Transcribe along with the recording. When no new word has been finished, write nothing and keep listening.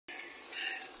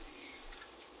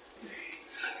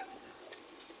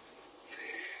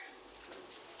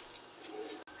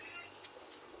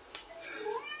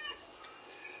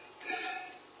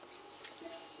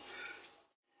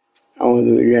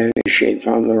أعوذ بالله من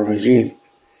الشيطان الرجيم.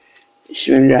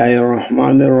 بسم الله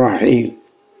الرحمن الرحيم.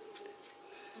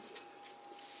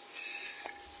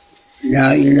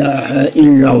 لا إله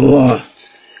إلا الله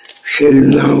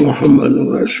سيدنا محمد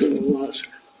رسول الله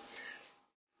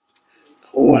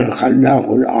هو الخلاق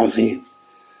العظيم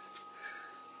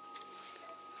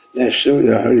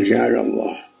نستودع رجال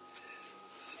الله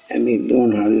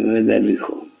يمدونها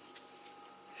بمددكم.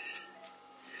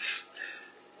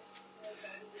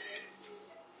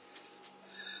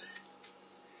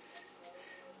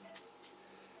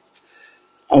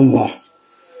 الله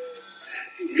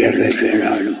جل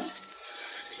جلاله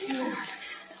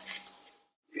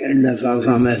جلت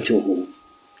عظمته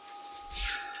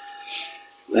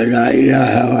ولا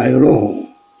إله غيره،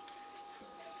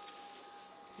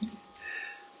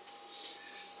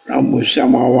 رب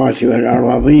السماوات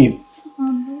والأرضين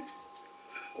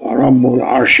ورب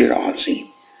العرش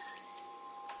العظيم.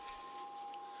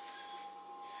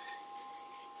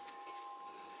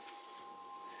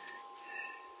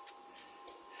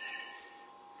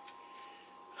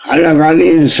 خلق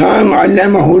الإنسان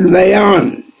علمه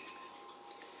البيان.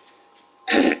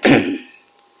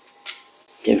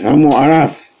 تفهموا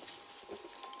عرب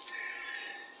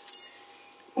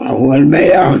وهو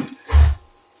البيان،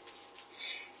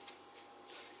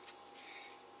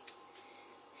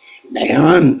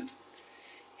 بيان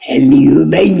اللي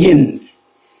يبين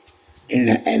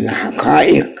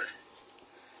الحقائق.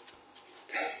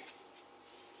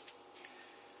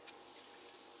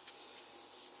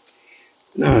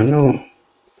 نحن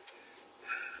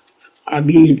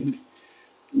عبيد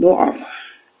ضعف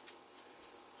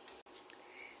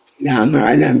لا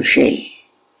نعلم شيء،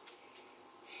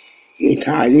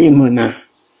 لتعليمنا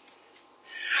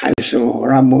حيث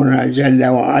ربنا جل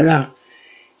وعلا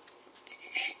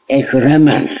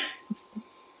أكرمنا،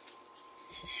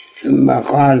 ثم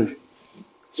قال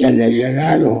جل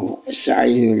جلاله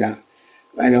السعيد له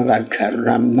ولقد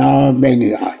كرمنا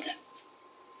بني آدم.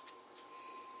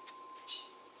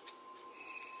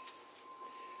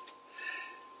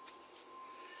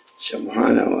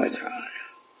 سبحانه وتعالى.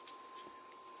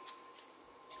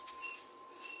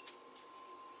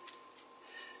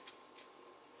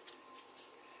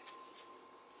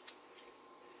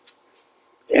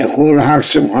 يقول الحق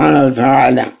سبحانه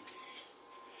وتعالى: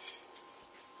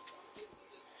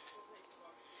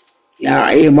 يا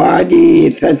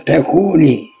عبادي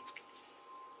فاتقوني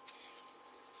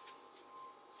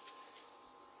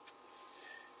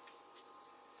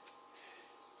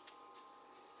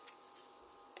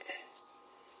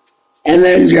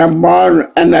أنا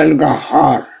الجبار أنا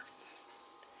القهار.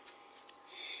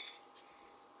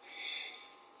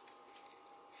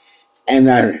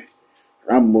 أنا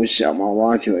رب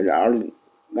السماوات والأرض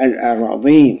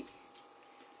والأراضين.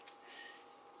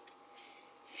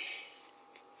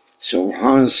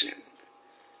 سبحان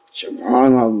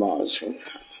الله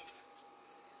سبحانه.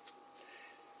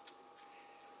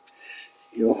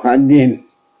 يقدم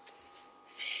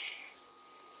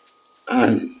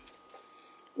عن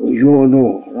وجود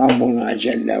ربنا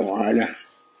جل وعلا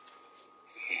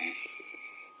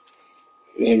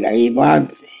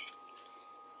للعباد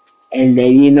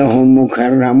الذين هم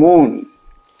مكرمون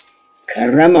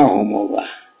كرمهم الله.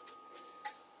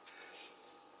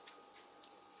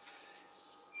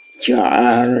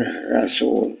 جاء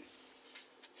الرسول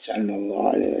صلى الله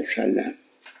عليه وسلم.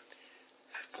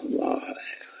 الله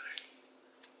أكبر.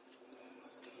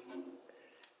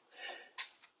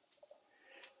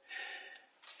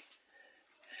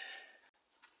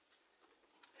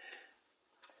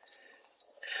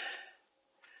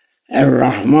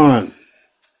 الرحمن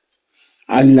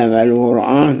علم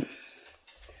القرآن،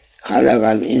 خلق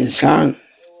الإنسان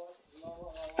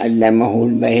علمه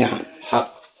البيان.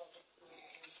 حق.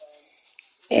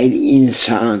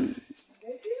 الإنسان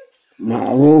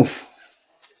معروف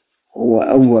هو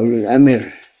أول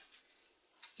الأمر،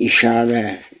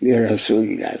 إشارة لرسول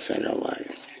الله صلى الله عليه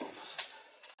وسلم.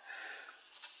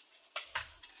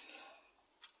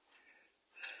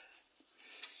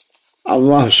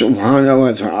 الله سبحانه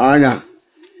وتعالى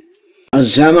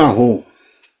عزمه،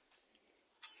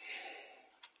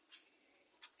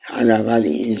 خلق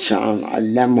الإنسان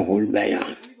علمه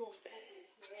البيان.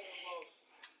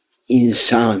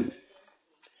 إنسان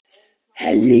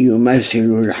اللي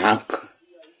يمثل الحق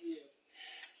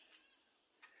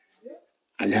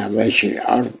على وجه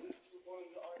الأرض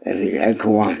في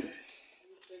الأكوان،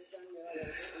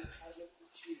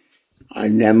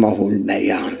 علمه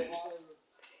البيان.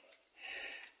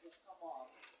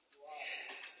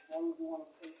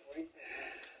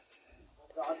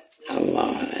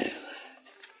 الله أكبر.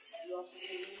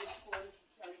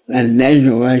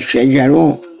 والنجم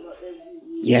والشجر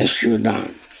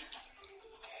يسجدان.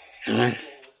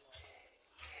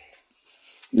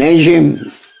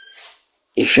 نجم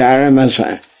إشارة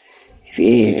مثلا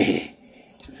في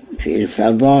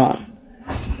الفضاء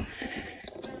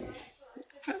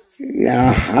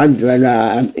لا حد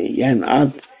ولا ينقط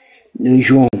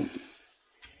نجوم.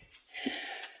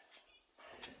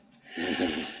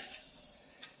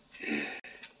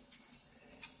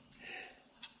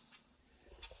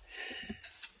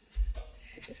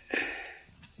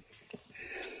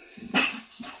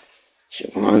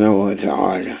 سبحانه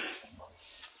وتعالى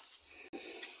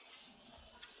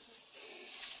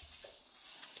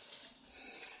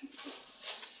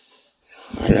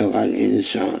خلق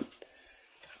الإنسان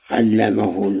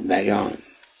علمه البيان.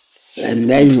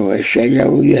 النجم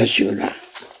والشجر يسجدان،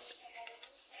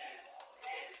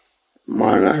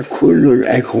 معنى كل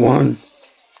الأكوان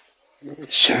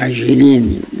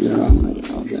ساجدين لرب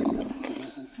جل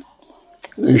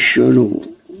الشروق.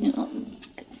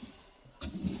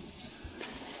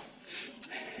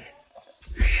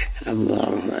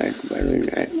 الله أكبر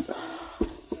الأكبر.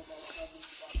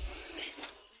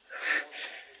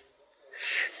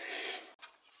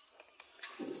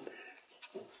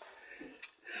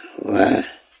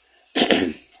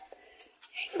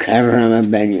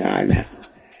 وكرم بني آدم،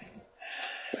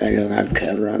 ولقد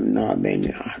كرمنا بني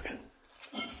آدم.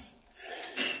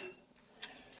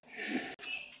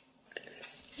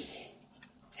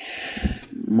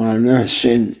 ما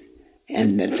نحسن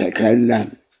أن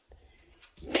نتكلم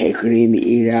تكريم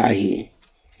إلهي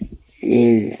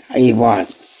للعباد،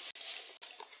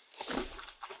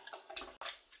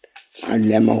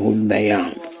 علمه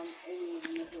البيان.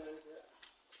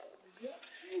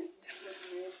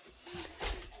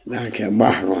 ذاك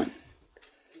بحر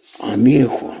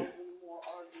عميق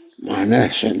ما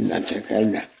نحسن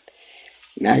نتكلم،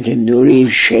 لكن نريد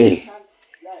شيء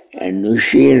أن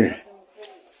نشير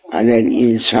على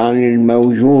الإنسان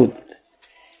الموجود،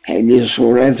 هذه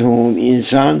صورتهم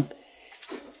إنسان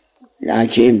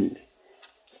لكن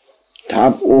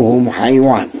طبعهم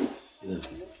حيوان،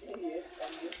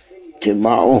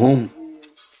 طباعهم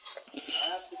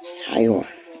حيوان.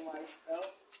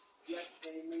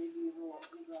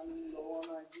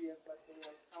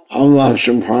 الله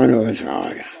سبحانه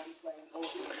وتعالى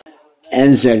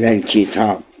أنزل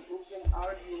الكتاب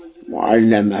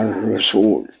وعلم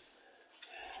الرسول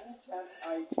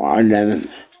وعلم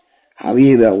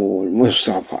حبيبه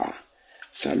المصطفى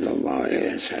صلى الله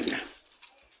عليه وسلم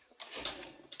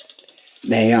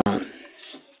بيان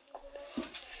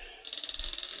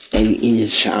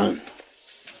الإنسان.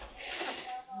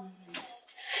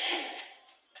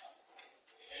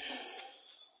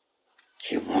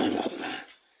 سبحان الله،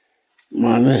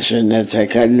 ما نحسن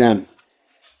نتكلم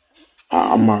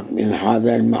أعمق من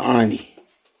هذا المعاني.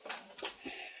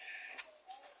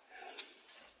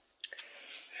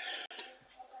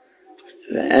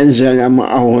 فأنزل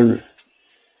معه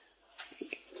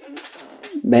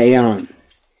بيان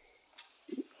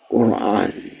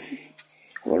قرآن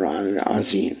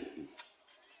العظيم،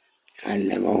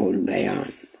 علمه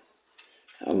البيان.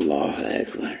 الله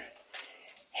أكبر.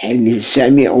 هل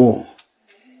سمعوا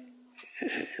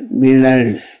من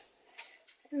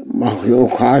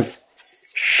المخلوقات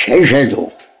سجدوا،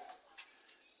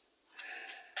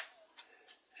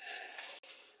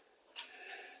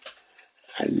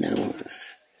 علمه.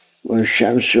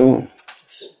 والشمس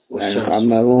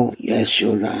والقمر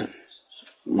يسجدان.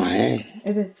 ما هي؟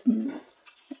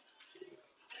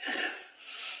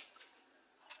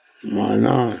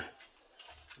 معناه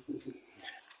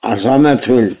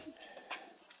عظمة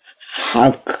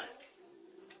الحق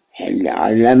اللي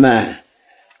علمه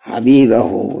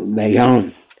حبيبه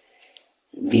بيان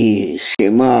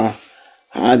بسماع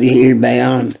هذه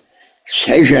البيان،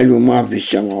 سجلوا ما في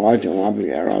السماوات وما في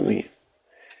الأراضين.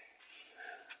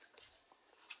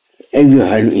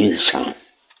 أيها الإنسان،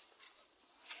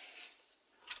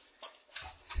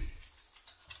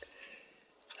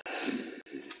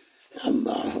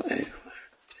 الله أكبر،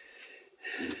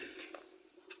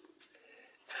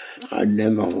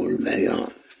 علمه البيان.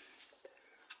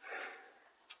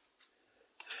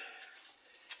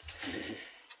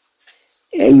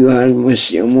 أيها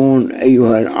المسلمون،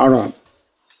 أيها العرب،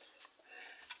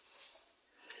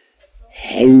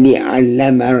 اللي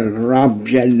علم الرب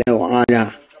جل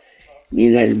وعلا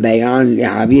من البيان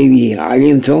لحبيبه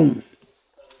علمتم؟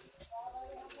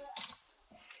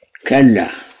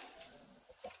 كلا،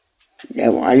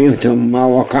 لو علمتم ما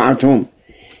وقعتم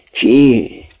في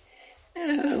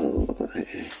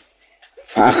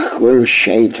فخ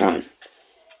الشيطان.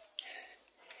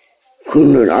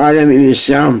 كل العالم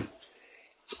الإسلام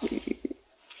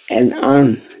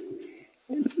الآن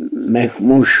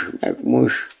مكموش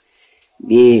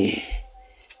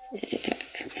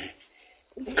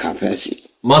بقفص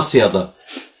مصيدة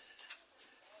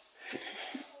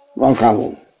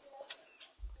وقعوا.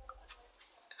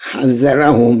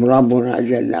 حذرهم ربنا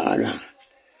جل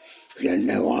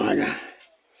وعلا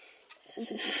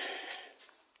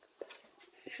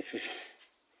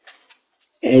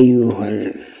أيها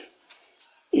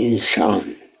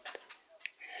الإنسان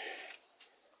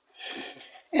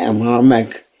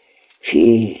أمامك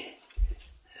في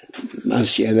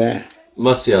مصيدة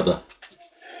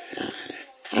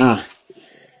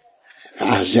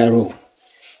فاحذروا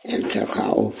أن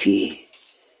تقعوا فيه.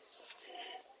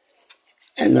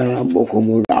 أنا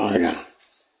ربكم الأعلى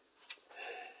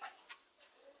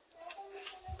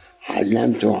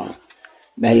علمت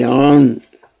بيان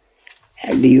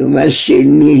اللي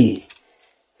يمثلني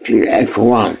في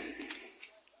الأكوان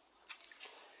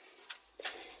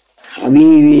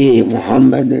حبيبي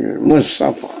محمد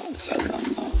المصطفى صلى الله عليه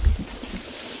وسلم.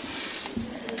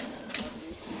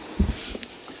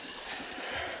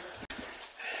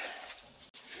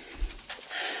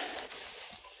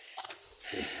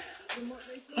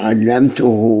 علمته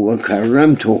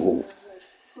وكرمته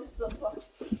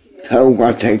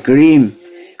فوق تكريم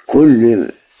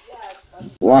كل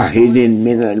واحد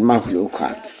من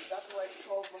المخلوقات،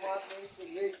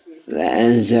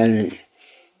 وأنزل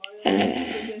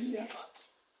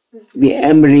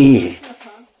بأمره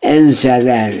أنزل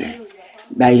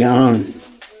البيان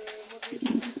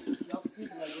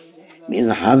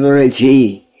من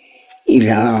حضرتي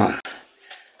إلى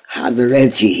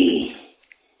حضرته،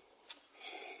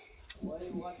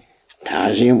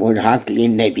 تعظيم الحق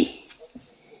للنبي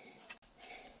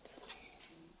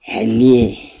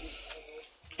اللي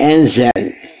أنزل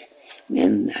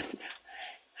من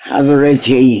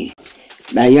حضرتي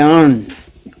بيان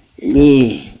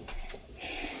لطرف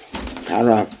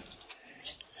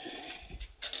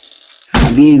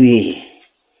حبيبي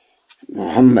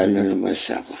محمد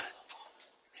المصطفى.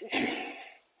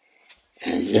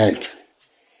 أنزلت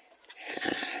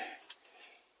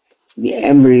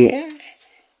بأمر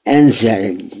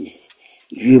أنزل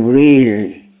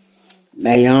جبريل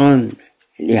بيان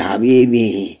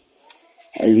لحبيبه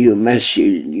اللي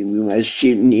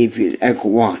يمثلني في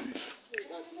الأكوان.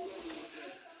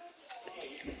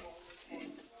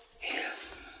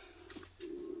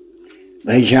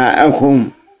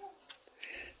 وجاءكم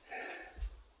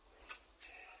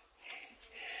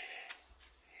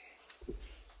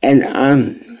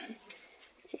الآن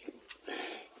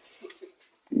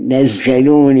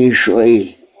نزلوني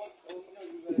شوي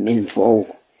من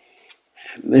فوق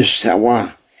مستوى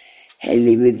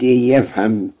اللي بدي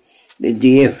يفهم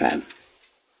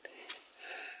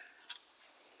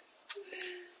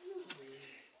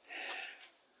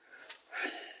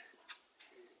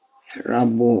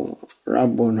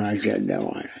ربنا جل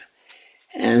وعلا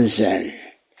أنزل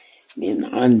من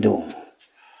عنده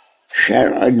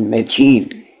شرع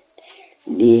متين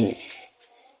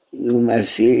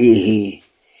ليمثله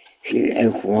في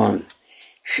الأكوان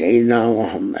سيدنا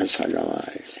محمد صلى الله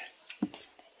عليه وسلم.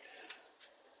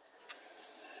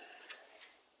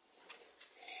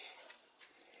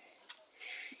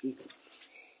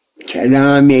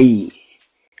 كلامي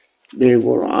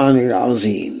بالقرآن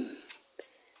العظيم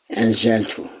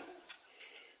أنزلته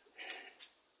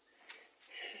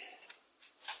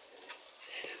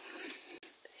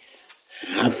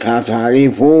حتى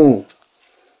تعرفوا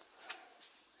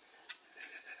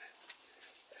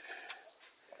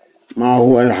ما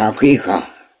هو الحقيقة.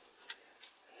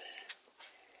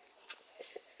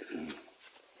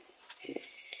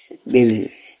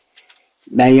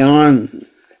 بالبيان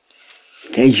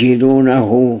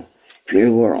تجدونه في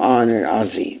القرآن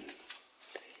العظيم،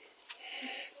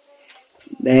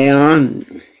 بيان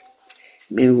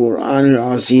من القرآن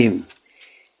العظيم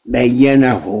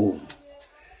بينه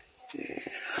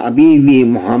حبيبي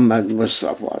محمد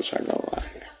مصطفى صلى الله عليه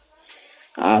وسلم،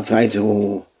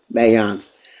 أعطيته بيان،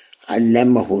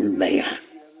 علمه البيان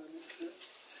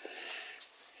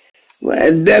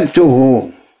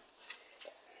وأدبته،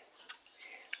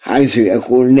 حيث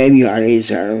يقول النبي عليه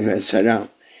الصلاة والسلام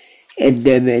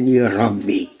أدبني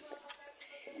ربي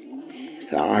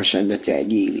فأحسن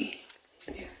تأديبي.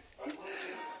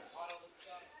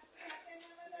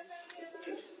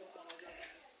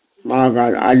 ما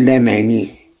قال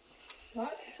علمني،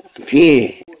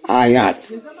 في آيات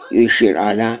يشير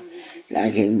على،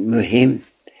 لكن مهم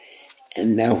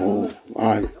أنه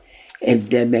قال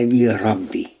أدبني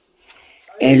ربي،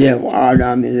 أدب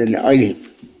أعلى من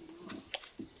العلم.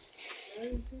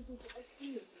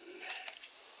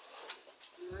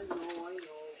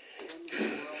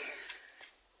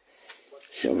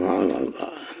 سبحان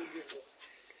الله.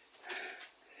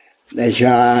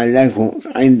 فجعل لكم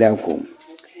عندكم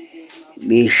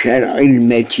بالشرع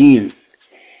المتين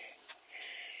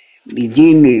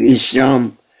بدين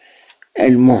الإسلام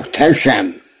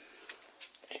المحتشم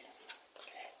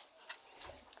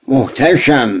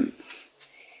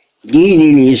دين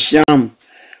الإسلام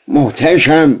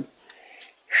محتشم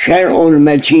شرع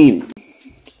المتين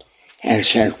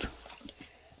أرسلت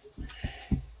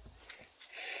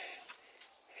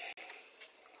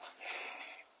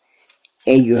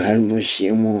أيها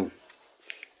المسلمون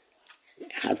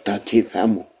حتى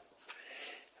تفهموا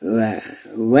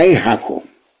ويحكم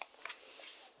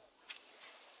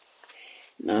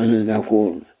نحن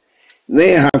نقول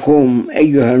ويحكم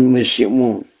أيها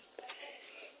المسلمون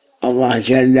الله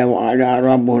جل وعلا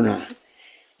ربنا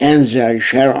أنزل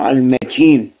شرع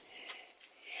المتين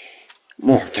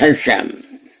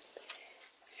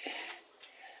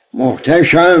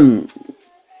محتشم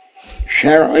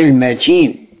شرع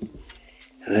المتين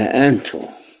فأنتم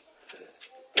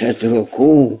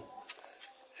تتركوه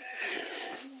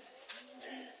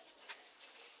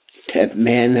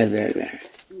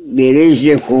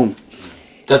برجلكم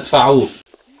تدفعوه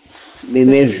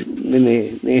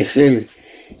بمثل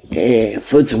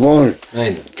فوتبول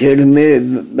ترمي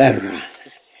برا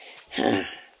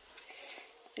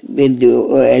بدي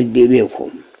أؤدي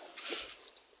بكم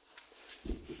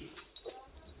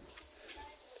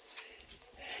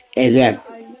أدب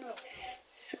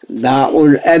ضاعوا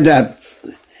الأدب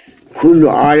كل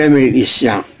عالم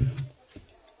الإسلام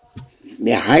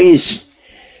بحيث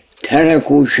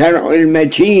تركوا شرع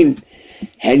المتين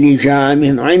اللي جاء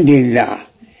من عند الله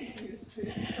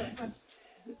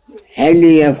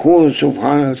اللي يكون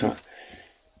سبحانه وتعالى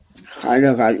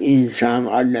خلق الإنسان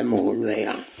علمه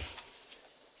البيان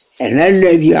أنا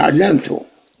الذي علمته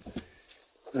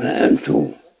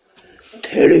فأنتم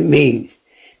ترمي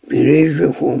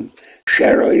برجلكم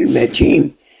شرع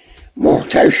المتين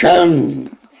محتشم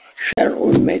شرع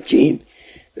المتين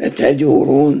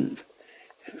فتدورون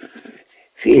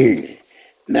في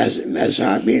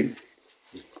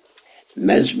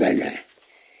المزبلة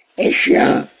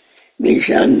أشياء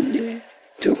مشان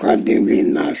تقدم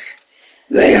للناس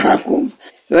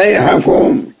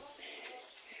ويحكم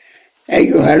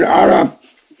أيها العرب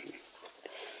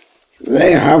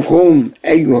ويحكم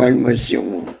أيها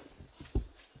المسلمون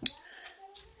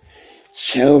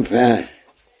سوف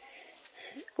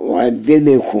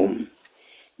أؤدبكم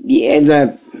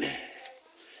بأدب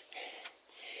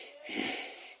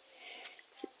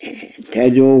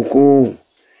تذوقوا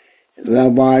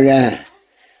وبال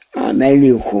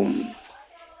عملكم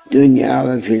دنيا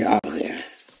وفي الآخرة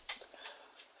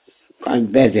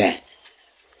قد بدأ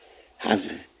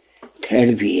هذا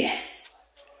تربية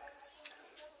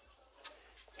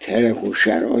تركوا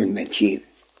شرع المتين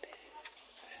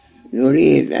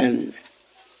نريد أن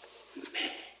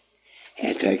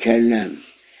يتكلم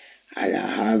على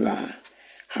هذا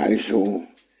حيث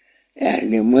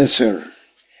أهل مصر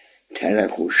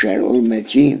تركوا الشرع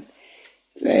المتين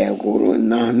ويقولون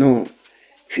نحن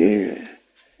في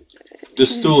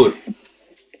دستور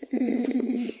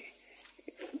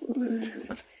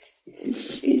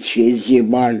في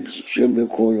الزبال شو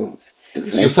بيقولوا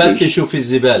يفتشوا في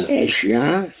الزبالة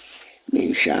أشياء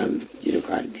من شان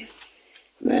تقدم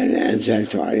وأنا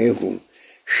أنزلت عليكم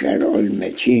شرع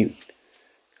المتين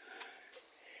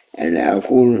أنا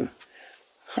أقول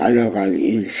خلق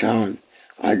الإنسان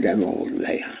علمه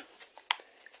البيان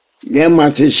لما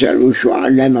تسألوا شو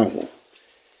علمه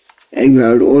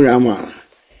أيها العلماء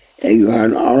أيها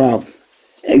العرب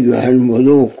أيها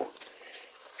الملوك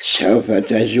سوف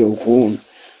تذوقون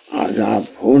عذاب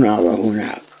هنا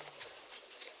وهناك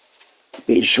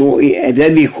بسوء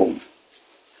أدبكم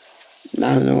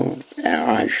نحن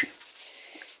عاش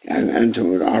يعني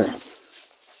أنتم العرب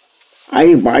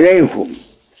عيب عليكم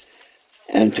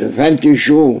أن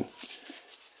تفتشوا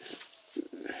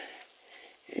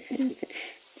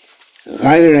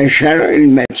غير شرع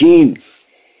المتين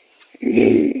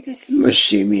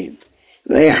للمسلمين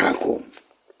ويحكم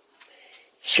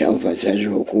سوف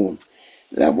تذوقون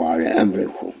وبال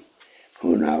أمركم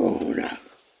هنا وهناك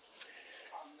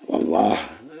والله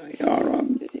يا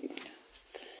ربي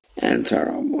أنت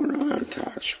ربنا أنت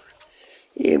عصر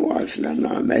يبعث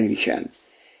لنا ملكا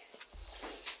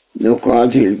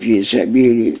نقاتل في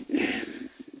سبيلك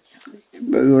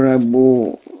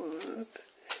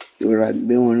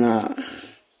يربونا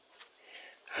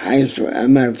حيث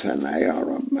أمرتنا يا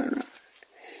ربنا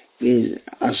إذ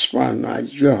أصبحنا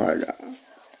جهلا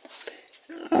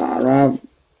العرب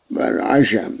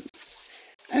والعجم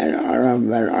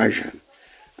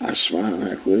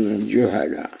أصبحنا كلهم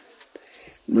جهلا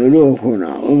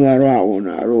ملوكنا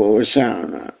أمراؤنا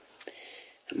رؤوسنا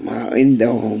ما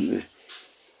عندهم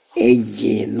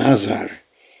أي نظر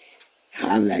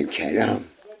هذا الكلام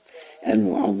أن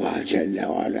الله جل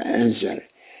وعلا أنزل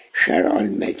شرع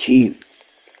المتين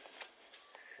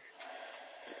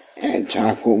أن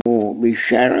تحكموا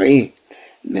بالشرع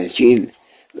متين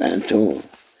وأنتم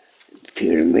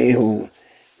ترميه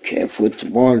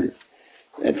كفوتبول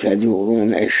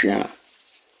وتدورون الشعب.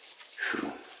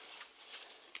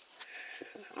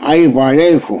 عيب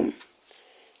عليكم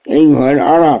أيها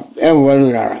العرب، أول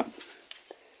العرب،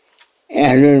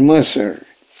 أهل مصر،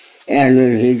 أهل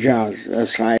الحجاز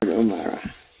وصائر الأمراء،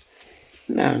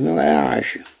 نحن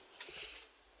أعش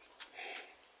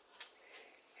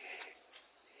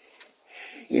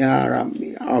يا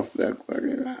ربي عفوك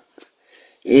ورضاك،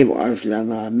 ابعث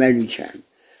لنا ملكا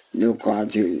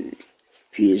نقاتل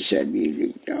في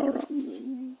سبيلك يا رب.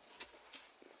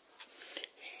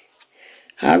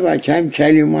 هذا كم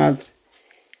كلمات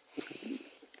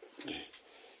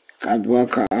قد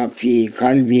وقع في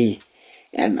قلبي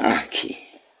أن أحكي.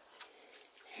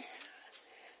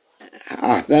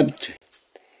 أحببت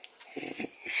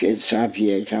ست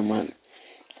صافية كمان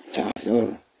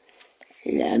تحضر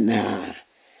لأنها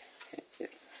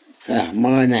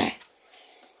فهمانة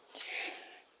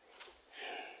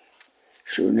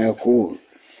شو نقول،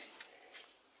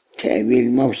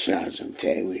 تأويل مش لازم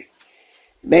تأويل،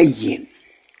 بين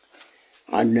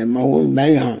علمه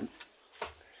البيان،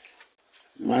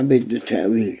 ما بده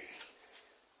تأويل،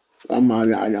 وما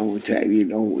يعلم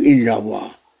تأويله إلا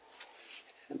الله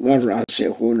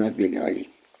والراسخون في العلم.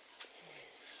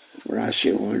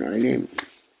 راسخون العلم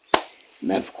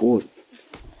مفقود.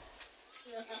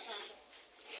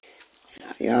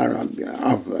 يا رب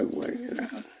عفوك ورضاك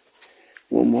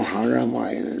ومحرم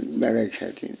عين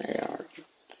بركتنا يا رب.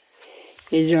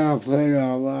 إذا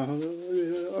فلا الله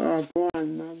عفو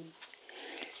عنا.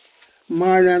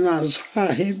 ما لنا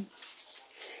صاحب،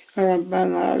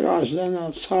 ربنا ابعث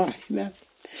لنا صاحبا.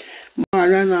 ما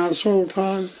لنا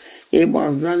سلطان،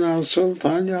 ابعث لنا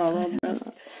سلطان يا ربنا.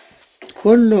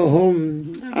 كلهم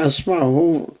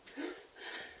أصبحوا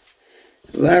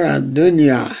وراء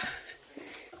الدنيا،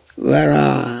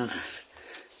 وراء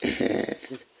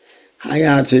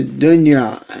حياة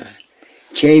الدنيا،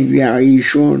 كيف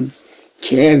يعيشون،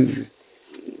 كيف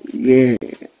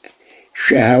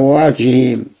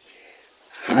شهواتهم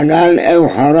حلال أو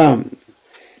حرام،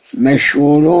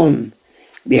 مشغولون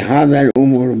بهذا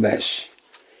الأمور بس.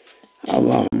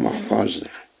 اللهم احفظنا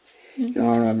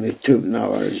يا رب، تبنا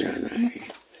ورجعنا إليك،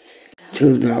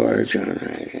 تبنا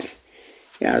ورجعنا إليك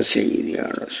يا سيدي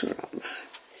يا رسول الله.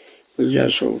 وجا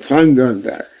سلطان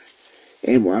قدر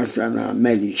ابعث لنا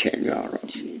ملكا يا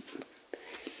ربي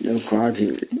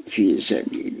نقاتل في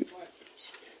سبيله.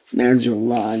 نرجو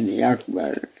الله أن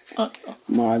يقبل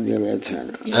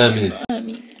معذرتنا. آمين.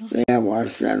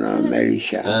 ويبعث لنا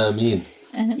ملكا آمين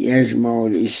يجمع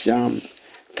الإسلام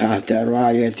تحت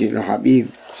راية الحبيب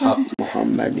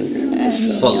محمد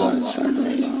صلى الله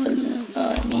عليه وسلم.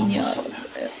 آمين يا رب.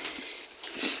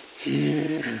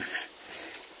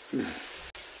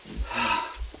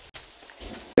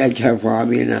 فكفى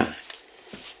بنا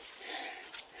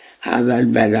هذا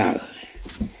البلاغ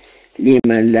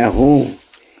لمن له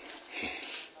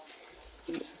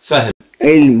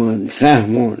علم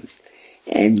فهم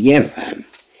أن يفهم.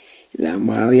 إذا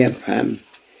ما يفهم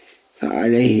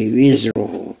فعليه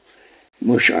وزره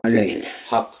مش علينا.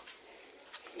 حق.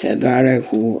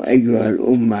 تداركوا أيها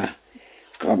الأمة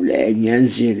قبل أن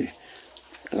ينزل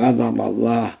غضب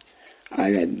الله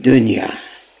على الدنيا.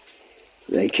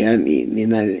 وكان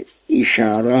من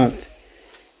الإشارات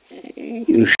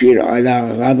يشير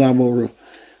على غضب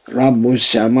رب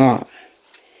السماء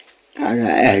على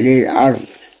أهل الأرض.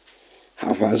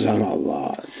 حفظنا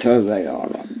الله. توبة يا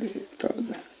ربي،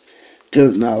 توبة،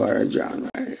 تبنا ورجعنا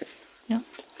إليه.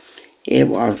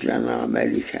 ابعث لنا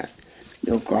ملكا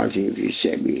نقاتل في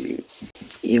سبيله،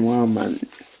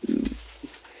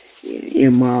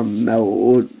 إمام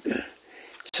موعود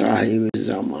صاحب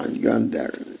الزمان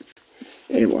جندر.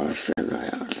 ابعث لنا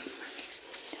يا رب.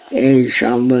 ای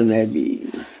شام نبی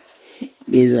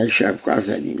بیز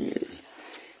شفقتنی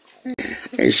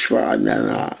اشفاع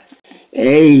لنا.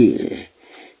 ای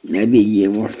نبی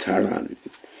محترم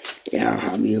يا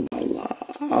حبيب الله.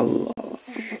 الله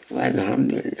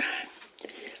والحمد لله.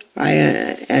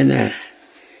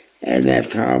 أنا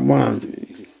تعبان،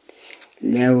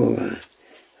 لو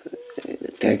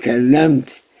تكلمت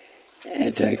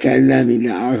أتكلم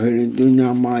إلى آخر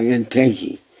الدنيا ما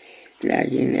ينتهي،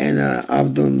 لكن أنا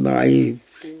عبد ضعيف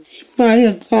ما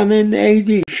يطلع من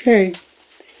أيدي شيء،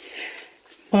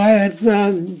 ما يطلع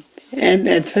أن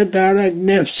أتدارك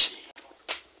نفسي.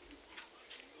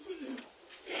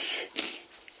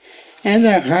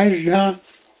 هذا خشى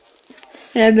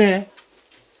هذا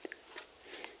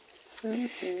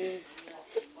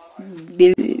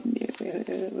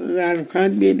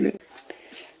غرقان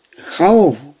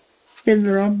بالخوف من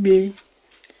ربي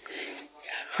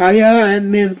حياء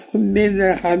من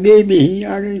حبيبه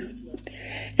عليه.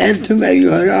 أنتم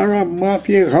أيها العرب ما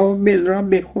في خوف من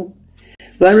ربكم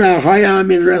ولا حياء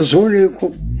من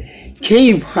رسولكم،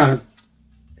 كيف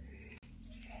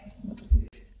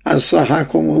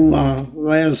أصلحكم الله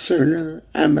ويصلح لنا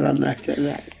أمرنا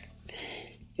كذلك.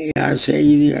 يا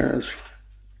سيدي يا رسول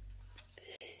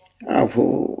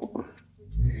عفو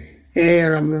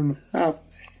يا رب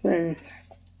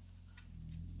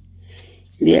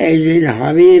لأجل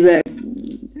حبيبك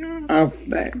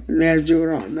عفوا نرجو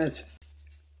رحمته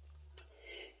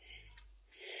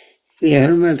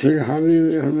بحرمة الحبيب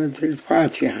بحرمة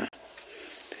الفاتحة.